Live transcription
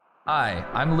Hi,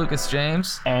 I'm Lucas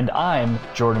James. And I'm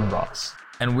Jordan Ross.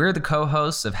 And we're the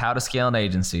co-hosts of How to Scale an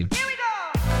Agency. Here we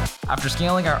go! After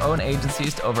scaling our own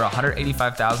agencies to over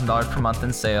 $185,000 per month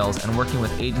in sales and working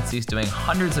with agencies doing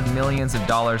hundreds of millions of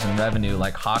dollars in revenue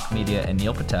like Hawk Media and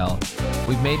Neil Patel,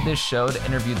 we've made this show to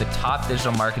interview the top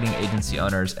digital marketing agency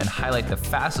owners and highlight the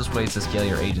fastest ways to scale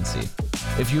your agency.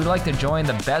 If you would like to join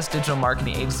the best digital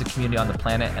marketing agency community on the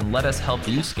planet and let us help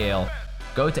you scale,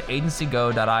 go to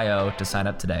agencygo.io to sign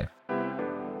up today.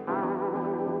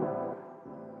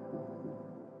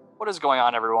 What is going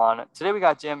on, everyone? Today we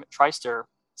got Jim Treister,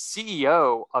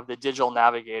 CEO of the Digital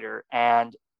Navigator,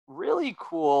 and really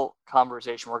cool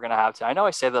conversation we're going to have today. I know I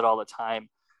say that all the time,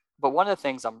 but one of the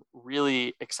things I'm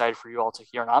really excited for you all to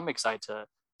hear, and I'm excited to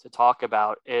talk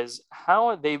about, is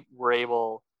how they were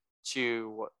able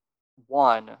to,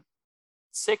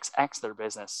 6X their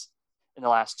business in the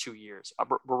last 2 years.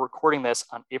 We're recording this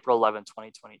on April 11,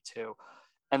 2022.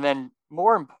 And then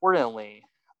more importantly,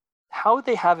 how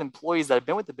they have employees that have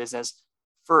been with the business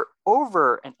for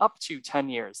over and up to 10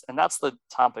 years. And that's the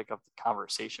topic of the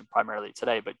conversation primarily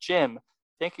today. But Jim,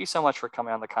 thank you so much for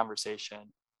coming on the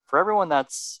conversation. For everyone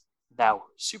that's now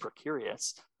super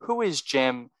curious, who is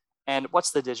Jim and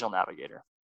what's the Digital Navigator?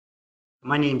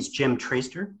 My name is Jim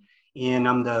Treister, and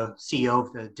I'm the CEO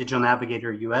of the Digital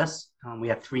Navigator US. We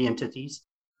have 3 entities.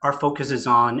 Our focus is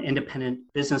on independent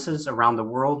businesses around the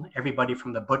world, everybody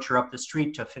from the butcher up the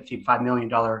street to a $55 million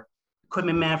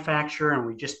equipment manufacturer. And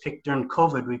we just picked during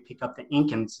COVID, we pick up the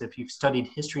Incans. If you've studied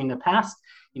history in the past,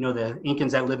 you know, the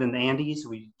Incans that live in the Andes,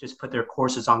 we just put their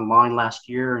courses online last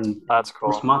year. And that's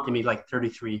cool. First month, they made like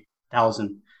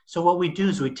 33,000. So what we do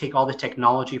is we take all the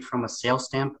technology from a sales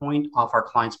standpoint off our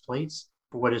clients' plates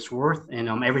for what it's worth. And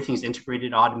everything's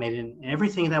integrated, automated, and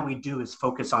everything that we do is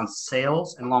focused on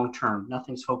sales and long-term.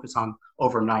 Nothing's focused on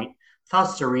overnight.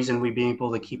 That's the reason we've been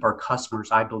able to keep our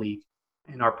customers, I believe,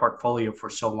 in our portfolio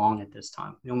for so long at this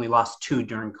time. We only lost 2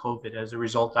 during COVID as a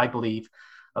result, I believe,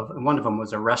 of one of them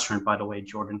was a restaurant, by the way,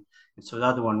 Jordan. And so the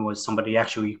other one was somebody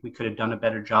actually, we could have done a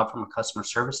better job from a customer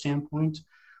service standpoint.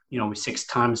 You know, we 6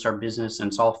 times our business, and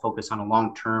it's all focused on a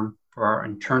long-term for our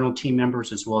internal team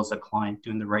members as well as the client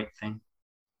doing the right thing.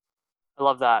 I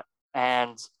love that.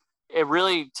 And it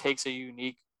really takes a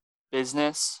unique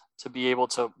business to be able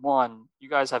to, you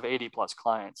guys have 80 plus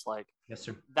clients. Like, yes,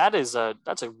 sir. You have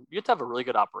to have a really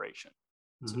good operation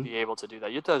to be able to do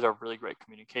that. You have to have really great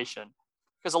communication,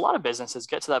 because a lot of businesses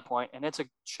get to that point and it's a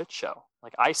shit show.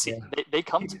 Like I see, they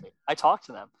come to me, I talk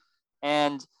to them,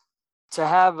 and to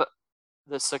have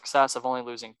the success of only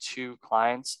losing 2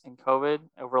 clients in COVID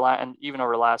and even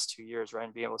over the last 2 years, right,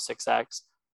 and being able to 6X,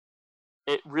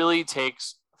 it really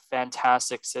takes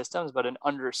fantastic systems, but an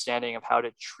understanding of how to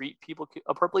treat people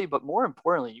appropriately. But more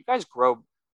importantly, you guys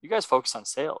focus on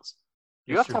sales.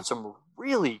 You have to have some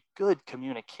really good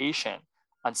communication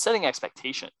on setting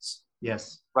expectations.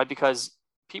 Yes. Right? Because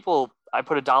I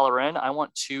put $1 in, I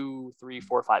want 2, 3,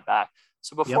 4, 5 back.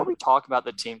 So before we talk about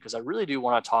the team, because I really do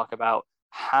want to talk about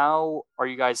how are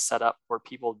you guys set up where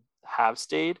people have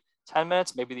stayed 10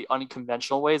 minutes, maybe the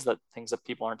unconventional ways, that things that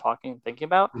people aren't talking and thinking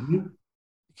about.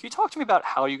 Can you talk to me about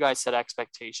how you guys set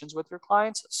expectations with your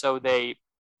clients so they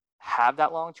have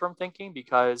that long-term thinking?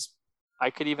 Because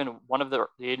one of the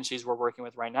agencies we're working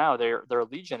with right now, they're a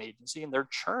lead gen agency, and their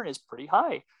churn is pretty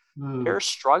high. They're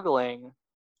struggling,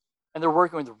 and they're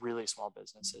working with really small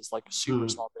businesses, like super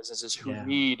small businesses who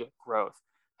need growth.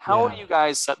 How do you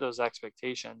guys set those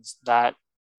expectations that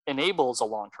enables a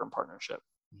long-term partnership?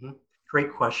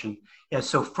 Great question. Yeah.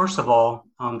 So first of all,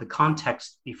 the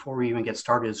context before we even get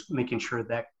started is making sure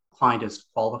that client is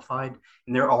qualified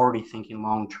and they're already thinking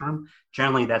long-term.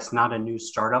 Generally, that's not a new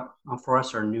startup for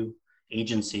us or a new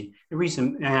agency. The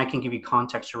reason, and I can give you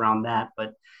context around that,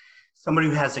 but somebody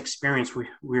who has experience,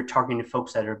 we're targeting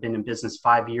folks that have been in business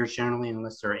 5 years generally,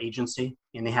 unless they're an agency,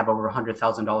 and they have over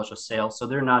 $100,000 of sales. So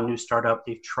they're not a new startup.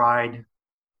 They've tried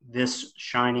this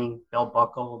shiny belt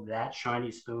buckle, that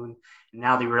shiny spoon, and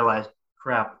now they realize,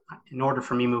 crap, in order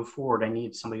for me to move forward, I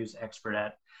need somebody who's expert at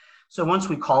it. So once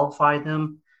we qualify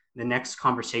them, the next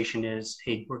conversation is,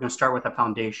 hey, we're going to start with a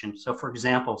foundation. So for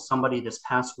example, somebody this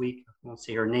past week, I won't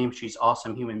say her name, she's an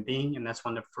awesome human being. And that's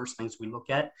one of the first things we look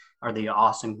at. Are they an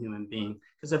awesome human being?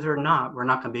 Because if they're not, we're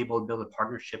not going to be able to build a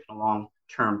partnership in the long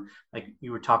term. Like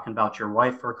you were talking about your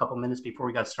wife for a couple of minutes before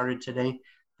we got started today.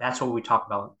 That's what we talk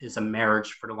about, is a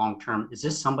marriage for the long term. Is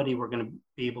this somebody we're going to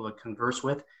be able to converse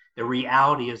with? The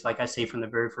reality is, like I say from the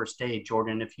very first day,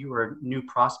 Jordan, if you were a new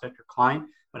prospect or client,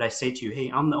 but I say to you,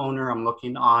 hey, I'm the owner, I'm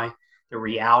looking to eye. The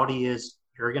reality is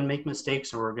you're going to make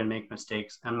mistakes and we're going to make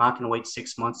mistakes. I'm not going to wait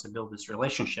 6 months to build this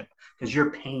relationship because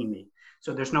you're paying me.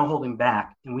 So there's no holding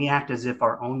back. And we act as if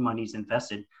our own money's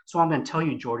invested. So I'm going to tell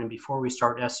you, Jordan, before we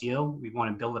start SEO, we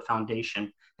want to build a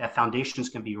foundation. That foundation is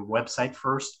going to be your website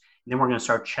first. And then we're going to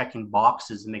start checking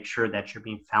boxes and make sure that you're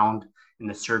being found in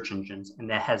the search engines. And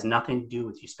that has nothing to do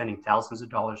with you spending thousands of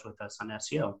dollars with us on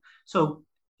SEO. So,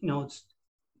 it's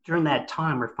during that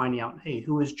time, we're finding out, hey,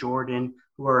 who is Jordan?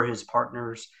 Who are his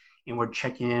partners? And we're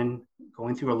checking in,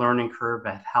 going through a learning curve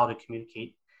of how to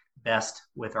communicate best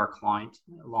with our client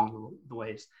along the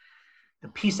ways. The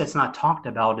piece that's not talked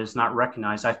about is not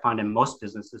recognized. I find in most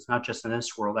businesses, not just in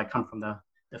this world, I come from the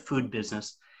food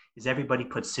business, is everybody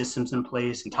puts systems in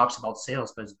place and talks about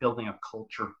sales, but it's building a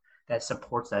culture that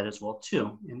supports that as well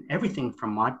too. And everything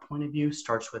from my point of view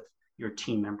starts with your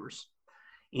team members.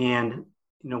 And,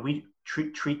 we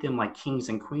treat them like kings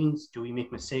and queens. Do we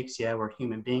make mistakes? Yeah, we're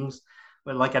human beings.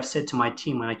 But like I've said to my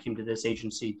team when I came to this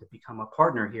agency to become a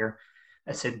partner here,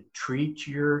 I said, treat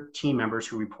your team members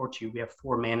who report to you. We have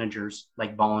 4 managers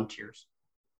like volunteers.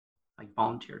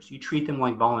 You treat them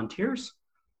like volunteers,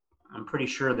 I'm pretty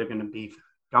sure they're going to be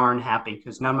darn happy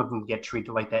because none of them get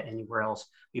treated like that anywhere else.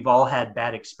 We've all had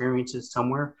bad experiences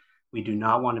somewhere. We do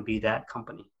not want to be that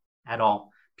company at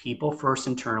all. People first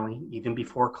internally, even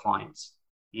before clients.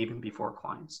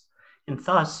 And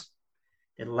thus,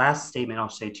 the last statement I'll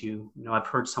say to you, I've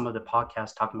heard some of the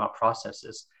podcasts talking about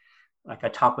processes. Like I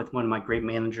talked with one of my great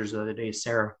managers the other day,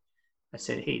 Sarah. I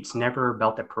said, hey, it's never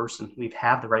about the person. We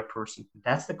have the right person.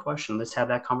 That's the question. Let's have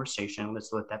that conversation.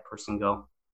 Let's let that person go.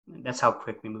 That's how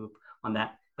quick we move on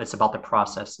that. But it's about the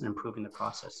process and improving the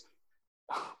process.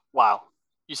 Wow.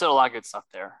 You said a lot of good stuff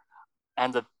there.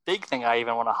 And the big thing I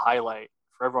even want to highlight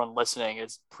for everyone listening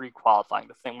is pre-qualifying.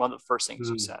 One of the first things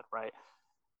you said, right?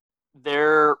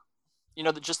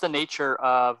 Just the nature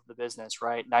of the business,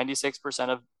 right? 96%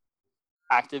 of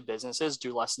active businesses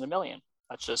do less than $1 million.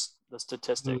 That's just the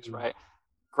statistics, right?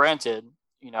 Granted,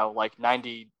 like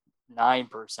 99%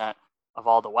 of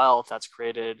all the wealth that's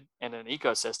created in an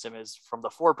ecosystem is from the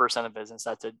 4% of business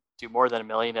that do more than $1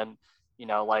 million. And,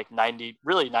 like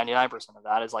 99% of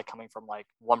that is like coming from like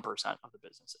 1% of the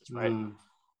businesses, right?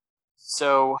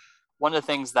 So one of the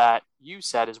things that you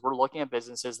said is we're looking at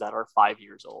businesses that are 5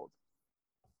 years old.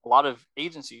 A lot of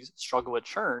agencies struggle with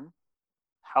churn.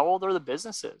 How old are the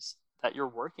businesses that you're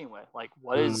working with? Like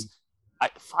what is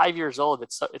 5 years old?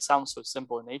 It sounds so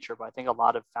simple in nature, but I think a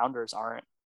lot of founders aren't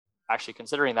actually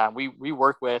considering that. We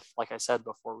work with, like I said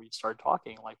before we started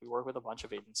talking, like we work with a bunch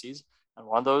of agencies, and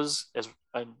one of those is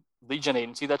a lead gen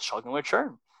agency that's struggling with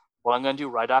churn. What I'm going to do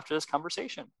right after this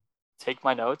conversation, take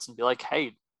my notes and be like,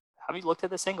 hey, have you looked at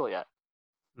this angle yet?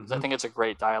 Because I think it's a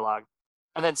great dialogue.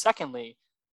 And then secondly,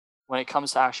 when it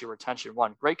comes to actually retention,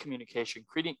 one, great communication,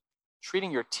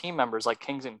 treating your team members like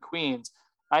kings and queens.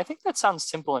 I think that sounds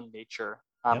simple in nature.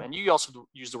 And you also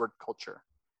use the word culture.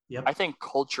 Yep. I think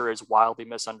culture is wildly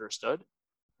misunderstood.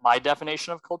 My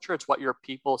definition of culture, it's what your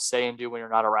people say and do when you're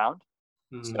not around.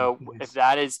 So if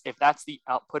that's the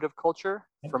output of culture,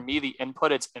 for me, the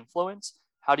input, it's influence.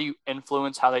 How do you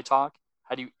influence how they talk?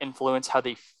 How do you influence how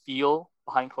they feel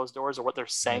behind closed doors or what they're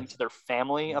saying to their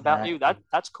family about you?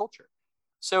 That's culture.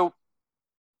 So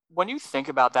when you think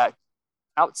about that,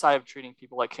 outside of treating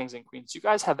people like kings and queens, do you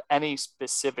guys have any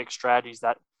specific strategies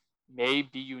that may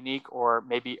be unique or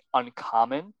maybe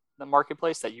uncommon in the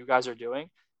marketplace that you guys are doing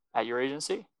at your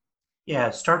agency? Yeah,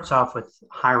 it starts off with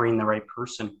hiring the right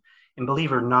person. And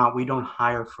believe it or not, we don't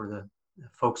hire for the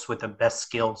folks with the best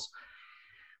skills.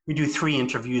 We do 3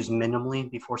 interviews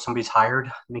minimally before somebody's hired,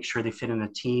 make sure they fit in the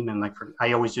team. And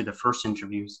I always do the first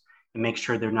interviews and make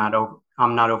sure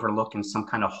I'm not overlooking some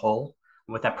kind of hole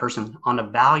with that person on a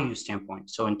value standpoint.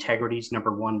 So integrity is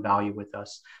number 1 value with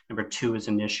us. Number 2 is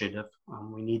initiative.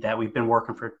 We need that. We've been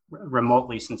working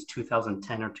remotely since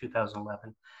 2010 or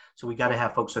 2011. So we got to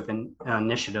have folks with an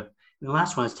initiative. And the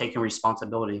last one is taking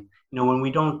responsibility. When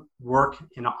we don't work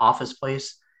in an office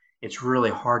place, it's really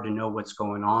hard to know what's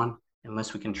going on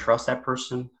unless we can trust that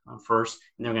person first,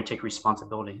 and they're going to take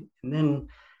responsibility. And then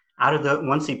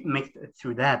once they make it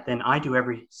through that, then I do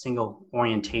every single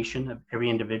orientation of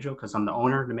every individual because I'm the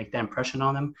owner to make that impression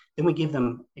on them. Then we give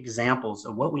them examples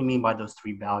of what we mean by those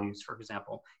 3 values, for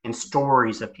example, and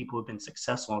stories of people who've been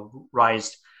successful,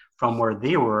 rise from where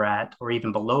they were at or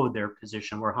even below their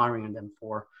position we're hiring them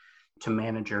for to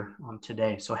manager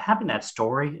today. So having that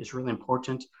story is really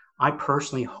important. I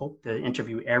personally hope to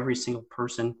interview every single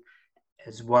person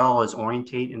as well as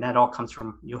orientate, and that all comes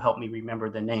from, you'll help me remember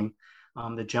the name,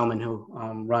 the gentleman who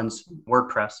runs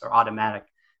WordPress or Automatic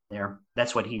there.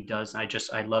 That's what he does.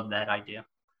 I love that idea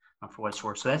for what it's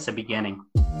worth. So that's the beginning.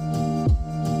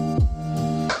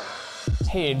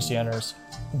 Hey, agency owners.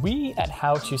 We at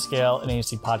How to Scale an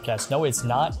Agency podcast know it's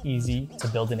not easy to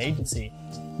build an agency.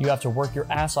 You have to work your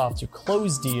ass off to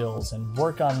close deals and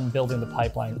work on building the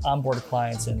pipeline, onboard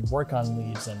clients and work on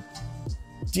leads and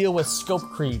deal with scope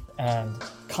creep and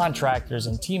contractors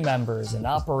and team members and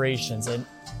operations. And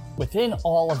within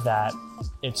all of that,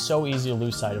 it's so easy to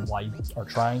lose sight of why you are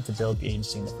trying to build the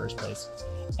agency in the first place.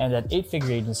 And at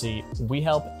 8-Figure Agency, we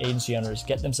help agency owners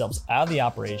get themselves out of the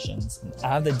operations and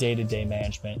out of the day-to-day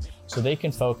management so they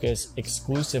can focus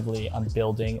exclusively on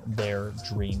building their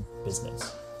dream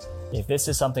business. If this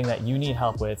is something that you need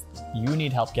help with, you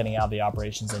need help getting out of the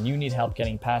operations, and you need help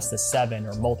getting past the 7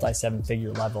 or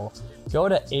multi-7-figure level, go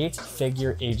to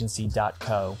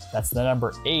 8figureagency.co. That's the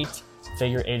number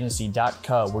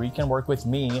 8figureagency.co, where you can work with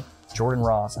me, Jordan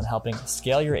Ross, on helping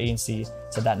scale your agency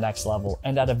to that next level.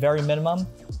 And at a very minimum,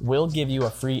 we'll give you a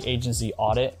free agency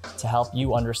audit to help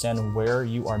you understand where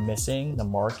you are missing the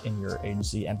mark in your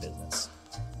agency and business.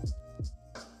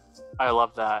 I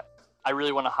love that. I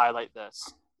really want to highlight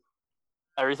this.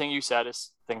 Everything you said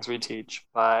is things we teach,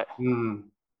 but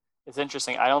it's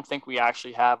interesting. I don't think we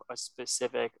actually have a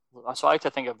specific, so I like to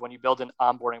think of when you build an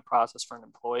onboarding process for an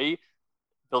employee,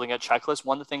 building a checklist,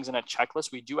 one of the things in a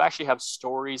checklist, we do actually have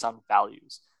stories on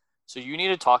values. So you need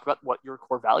to talk about what your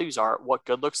core values are, what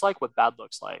good looks like, what bad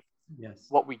looks like. Yes.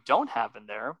 What we don't have in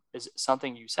there is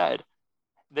something you said.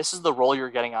 This is the role you're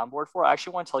getting on board for. I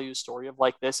actually want to tell you a story of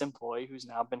like this employee who's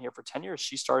now been here for 10 years.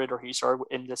 He started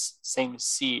in this same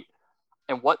seat.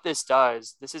 And what this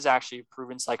does, this is actually a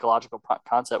proven psychological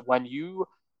concept. When you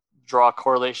draw a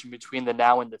correlation between the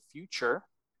now and the future,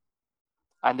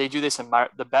 and they do this in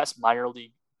the best minor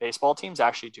league baseball teams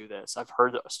actually do this. I've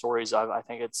heard stories of, I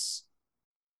think it's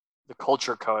the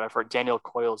Culture Code. I've heard Daniel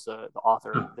Coyle's the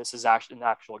author. This is actually an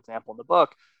actual example in the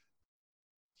book.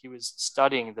 He was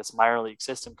studying this minor league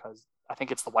system because I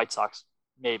think it's the White Sox,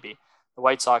 maybe. The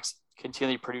White Sox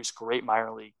continually produce great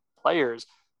minor league players.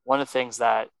 One of the things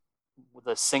that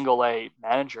the single A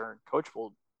manager and coach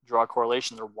will draw a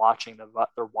correlation. They're watching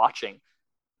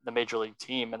the major league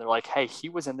team, and they're like, hey, he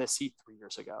was in this seat 3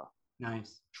 years ago.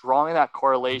 Nice. Drawing that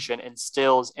correlation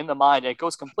instills in the mind, and it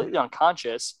goes completely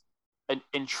unconscious, an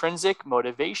intrinsic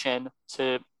motivation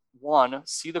to, 1,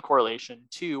 see the correlation,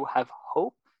 2, have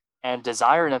hope and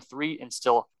desire, and 3,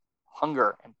 instill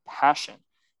hunger and passion.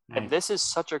 Nice. And this is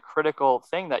such a critical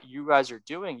thing that you guys are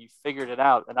doing. You figured it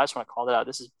out, and I just want to call that out.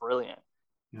 This is brilliant.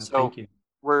 No, so thank you.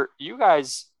 Where you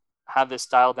guys have this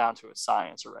dialed down to a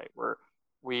science, right? Where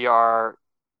we are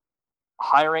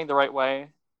hiring the right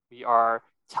way. We are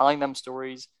telling them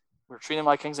stories. We're treating them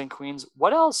like kings and queens.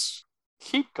 What else?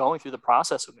 Keep going through the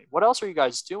process with me. What else are you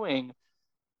guys doing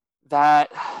that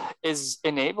is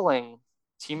enabling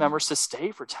team members to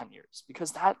stay for 10 years?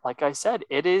 Because that, like I said,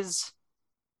 it is,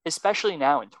 especially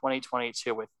now in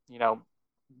 2022 with,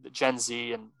 the Gen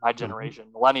Z and my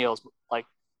generation, millennials, like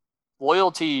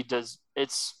loyalty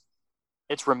it's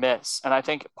remiss. And I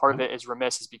think part of it is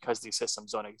remiss is because these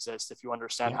systems don't exist. If you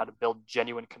understand how to build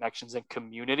genuine connections and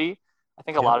community, I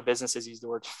think a lot of businesses use the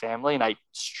word family, and I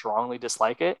strongly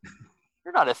dislike it.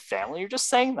 You're not a family. You're just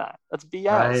saying that. That's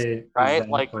BS, right?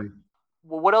 Exactly. Like, well,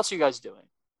 what else are you guys doing?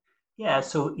 Yeah.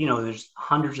 So, there's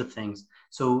hundreds of things.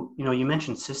 So, you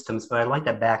mentioned systems, but I'd like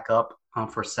to back up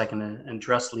for a second and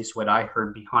address at least what I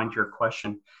heard behind your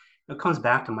question. It comes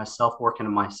back to myself, working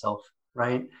on myself,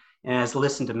 right? And I've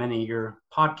listened to many of your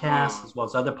podcasts as well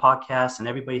as other podcasts, and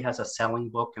everybody has a selling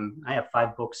book. And I have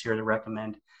 5 books here to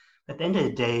recommend. But at the end of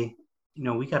the day,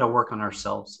 we got to work on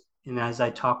ourselves. And as I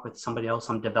talk with somebody else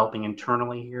I'm developing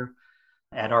internally here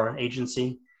at our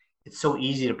agency, it's so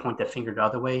easy to point the finger the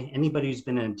other way. Anybody who's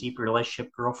been in a deep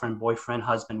relationship, girlfriend, boyfriend,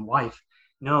 husband, wife,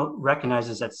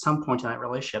 recognizes at some point in that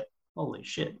relationship, holy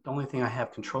shit, the only thing I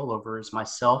have control over is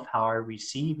myself, how I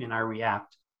receive and I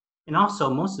react. And also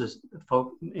most of the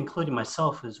folk, including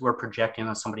myself, is we're projecting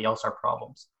on somebody else our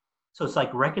problems. So it's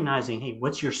like recognizing, hey,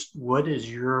 what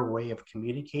is your way of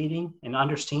communicating and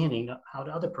understanding how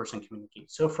the other person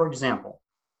communicates. So for example,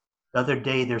 the other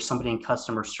day, there's somebody in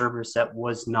customer service that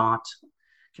was not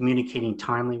communicating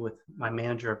timely with my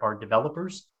manager of our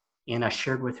developers. And I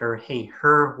shared with her, hey,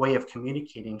 her way of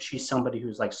communicating, she's somebody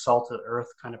who's like salt of the earth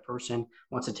kind of person,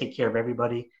 wants to take care of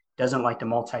everybody, doesn't like to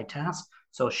multitask.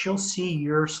 So she'll see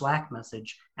your Slack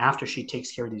message after she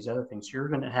takes care of these other things. You're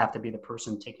going to have to be the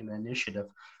person taking the initiative,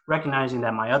 recognizing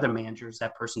that my other manager is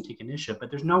that person taking initiative, but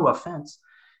there's no offense.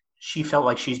 She felt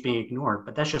like she's being ignored,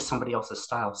 but that's just somebody else's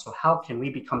style. So how can we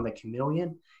become the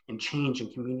chameleon and change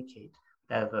and communicate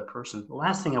that other person? The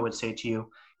last thing I would say to you,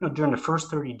 During the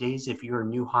first 30 days, if you're a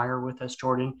new hire with us,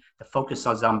 Jordan, the focus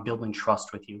is on building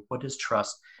trust with you. What is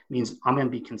trust? It means I'm going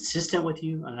to be consistent with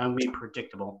you and I'm going to be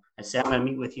predictable. I say I'm going to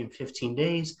meet with you in 15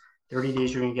 days, 30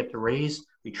 days, you're going to get the raise.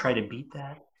 We try to beat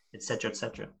that, et cetera, et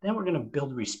cetera. Then we're going to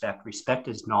build respect. Respect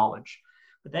is knowledge,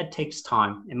 but that takes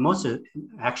time. And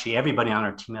actually everybody on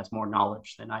our team has more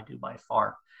knowledge than I do by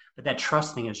far. But that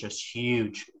trust thing is just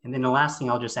huge. And then the last thing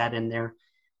I'll just add in there,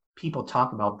 people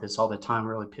talk about this all the time,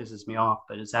 really pisses me off,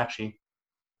 but it's actually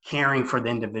caring for the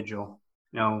individual.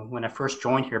 When I first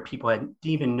joined here, people didn't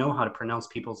even know how to pronounce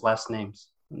people's last names,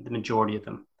 the majority of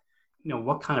them.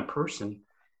 What kind of person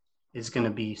is going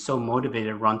to be so motivated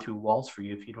to run through walls for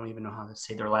you if you don't even know how to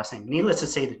say their last name? Needless to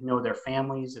say, to know their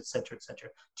families, et cetera, et cetera.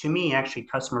 To me, actually,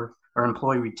 customer or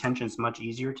employee retention is much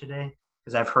easier today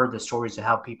because I've heard the stories of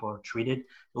how people are treated.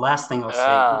 The last thing I'll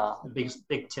say, the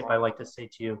big tip I like to say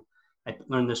to you, I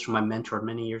learned this from my mentor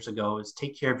many years ago, is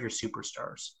take care of your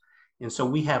superstars. And so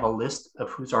we have a list of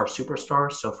who's our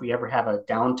superstars. So if we ever have a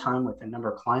downtime with a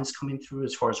number of clients coming through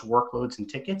as far as workloads and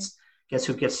tickets, guess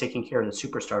who gets taken care of? The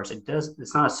superstars.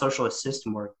 It's not a socialist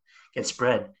system where it gets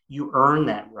spread. You earn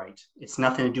that right. It's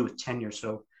nothing to do with tenure.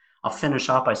 So I'll finish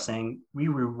off by saying we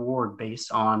reward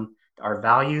based on our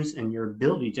values and your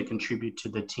ability to contribute to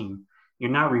the team. You're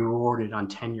not rewarded on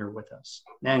tenure with us.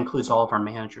 That includes all of our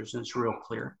managers, and it's real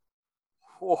clear.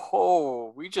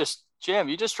 Whoa, Jim,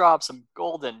 you just dropped some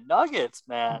golden nuggets,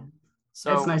 man.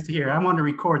 So that's nice to hear. I want to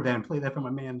record that and play that for my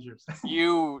managers.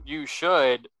 you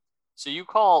should. So you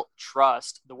call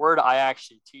trust, the word I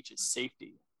actually teach is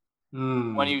safety.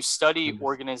 When you study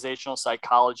organizational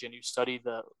psychology and you study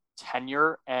the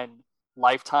tenure and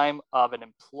lifetime of an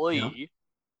employee,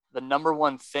 the number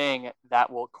one thing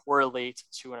that will correlate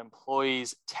to an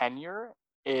employee's tenure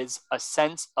is a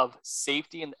sense of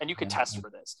safety. And you can test for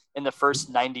this in the first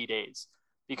 90 days,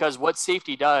 because what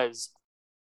safety does,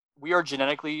 we are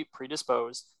genetically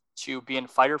predisposed to be in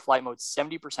fight or flight mode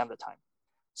 70% of the time.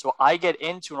 So I get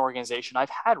into an organization, I've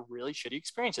had really shitty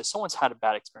experiences. Someone's had a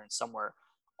bad experience somewhere.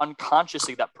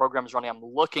 Unconsciously, that program is running. I'm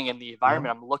looking in the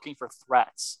environment. I'm looking for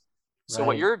threats. So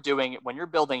what you're doing when you're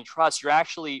building trust, you're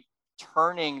actually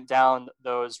turning down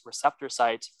those receptor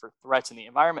sites for threats in the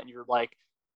environment. And you're like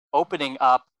opening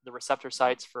up the receptor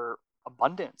sites for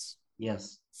abundance,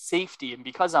 safety. And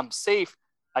because I'm safe,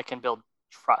 I can build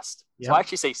trust. So I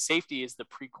actually say safety is the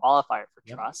pre-qualifier for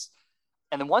trust.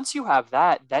 And then once you have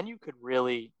that, then you could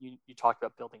really, you talked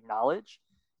about building knowledge.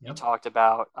 You talked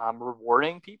about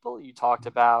rewarding people. You talked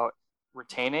about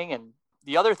retaining. And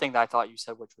the other thing that I thought you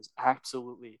said, which was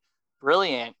absolutely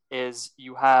brilliant, is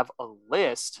you have a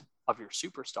list of your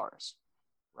superstars,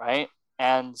 right?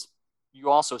 And you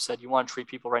also said you want to treat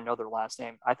people right, know their last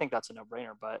name. I think that's a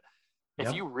no-brainer. But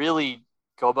if you really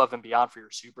go above and beyond for your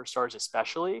superstars,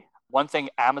 especially, one thing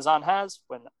Amazon has,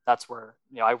 when that's where,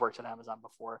 I worked at Amazon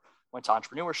before, went to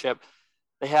entrepreneurship,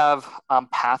 they have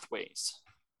pathways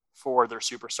for their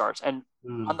superstars. And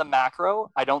on the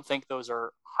macro, I don't think those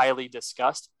are highly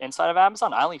discussed inside of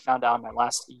Amazon. I only found out in my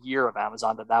last year of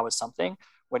Amazon that was something.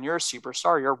 When you're a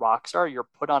superstar, you're a rock star, you're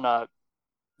put on a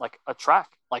track,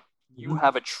 like you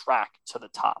have a track to the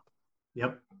top,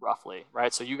 roughly,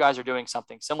 right? So you guys are doing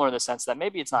something similar in the sense that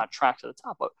maybe it's not a track to the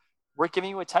top, but we're giving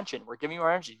you attention, we're giving you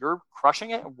our energy, you're crushing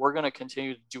it, and we're going to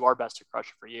continue to do our best to crush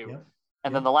it for you.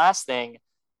 And then the last thing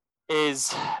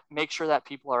is make sure that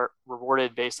people are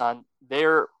rewarded based on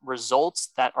their results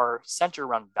that are centered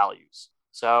around values.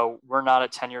 So we're not a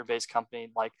tenure-based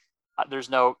company. Like there's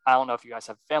no, I don't know if you guys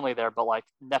have family there, but like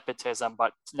nepotism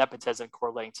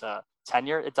correlating to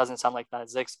tenure. It doesn't sound like that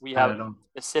exists. We have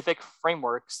specific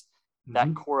frameworks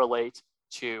that correlate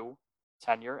to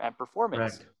tenure and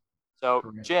performance.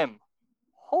 So Jim,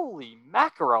 holy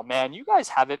mackerel, man, you guys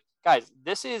have it. Guys,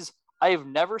 I have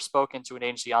never spoken to an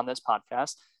agency on this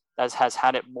podcast that has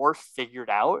had it more figured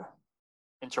out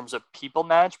in terms of people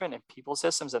management and people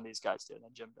systems than these guys do,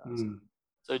 than Jim does.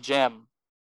 So Jim,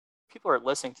 people are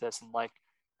listening to this and like,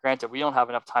 granted, we don't have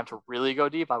enough time to really go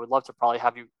deep. I would love to probably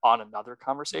have you on another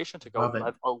conversation to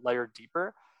go a layer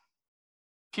deeper.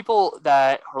 People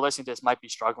that are listening to this might be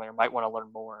struggling or might want to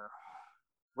learn more.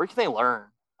 Where can they learn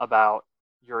about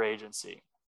your agency?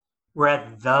 We're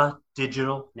at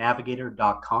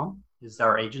thedigitalnavigator.com is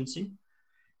our agency.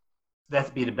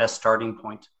 That'd be the best starting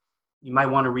point. You might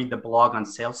want to read the blog on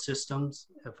sales systems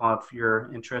if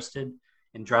you're interested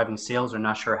in driving sales or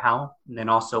not sure how. And then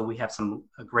also we have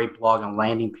a great blog on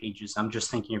landing pages. I'm just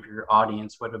thinking of your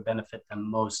audience, what would benefit them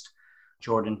most,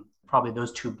 Jordan. Probably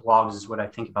those two blogs is what I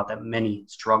think about that many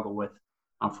struggle with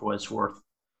for what it's worth.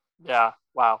 Yeah.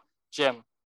 Wow. Jim,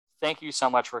 thank you so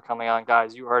much for coming on,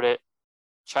 guys. You heard it.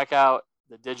 Check out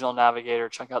the Digital Navigator.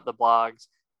 Check out the blogs.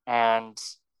 And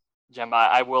Jim,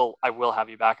 I will have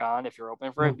you back on if you're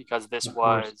open for it, because this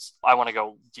was, I want to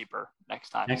go deeper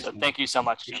next time. Excellent. So thank you so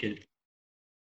much, Jim. Appreciate it.